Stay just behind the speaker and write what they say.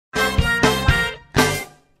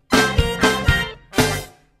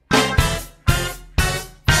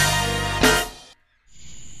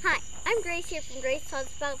Grace here from Grace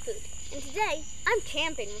Talks About Food, and today I'm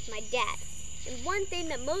camping with my dad. And one thing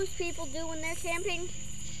that most people do when they're camping,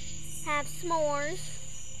 have s'mores.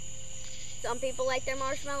 Some people like their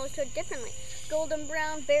marshmallows cooked differently, golden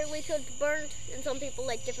brown, barely cooked, burnt, and some people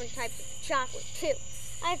like different types of chocolate too.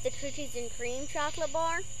 I have the cookies and cream chocolate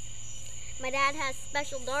bar. My dad has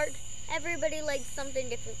special dark. Everybody likes something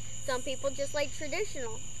different. Some people just like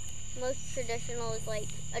traditional. Most traditional is like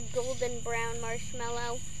a golden brown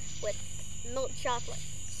marshmallow with milk chocolate.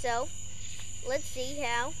 So, let's see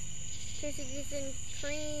how cookies and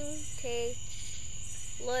cream taste.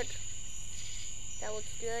 Look, that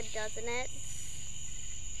looks good, doesn't it?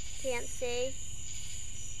 Can't see.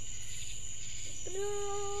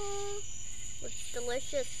 Looks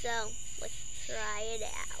delicious, so let's try it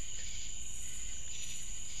out.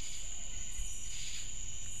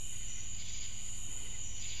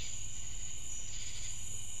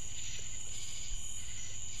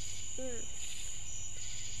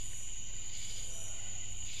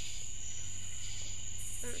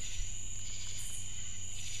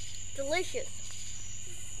 Delicious.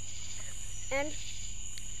 And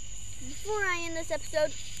before I end this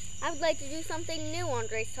episode, I would like to do something new on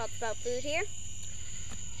Grace Talks About Food here.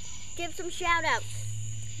 Give some shout outs.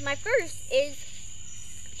 My first is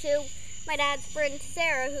to my dad's friend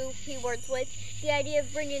Sarah, who he works with, the idea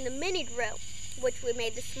of bringing the mini grill, which we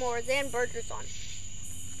made the s'mores and burgers on.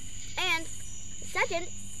 And the second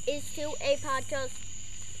is to a podcast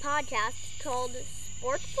called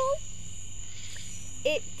Sportful.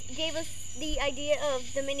 It gave us the idea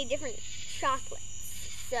of the many different chocolates.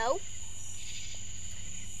 So,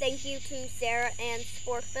 thank you to Sarah and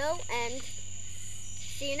Sportful, and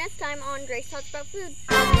see you next time on Grace Talks About Food.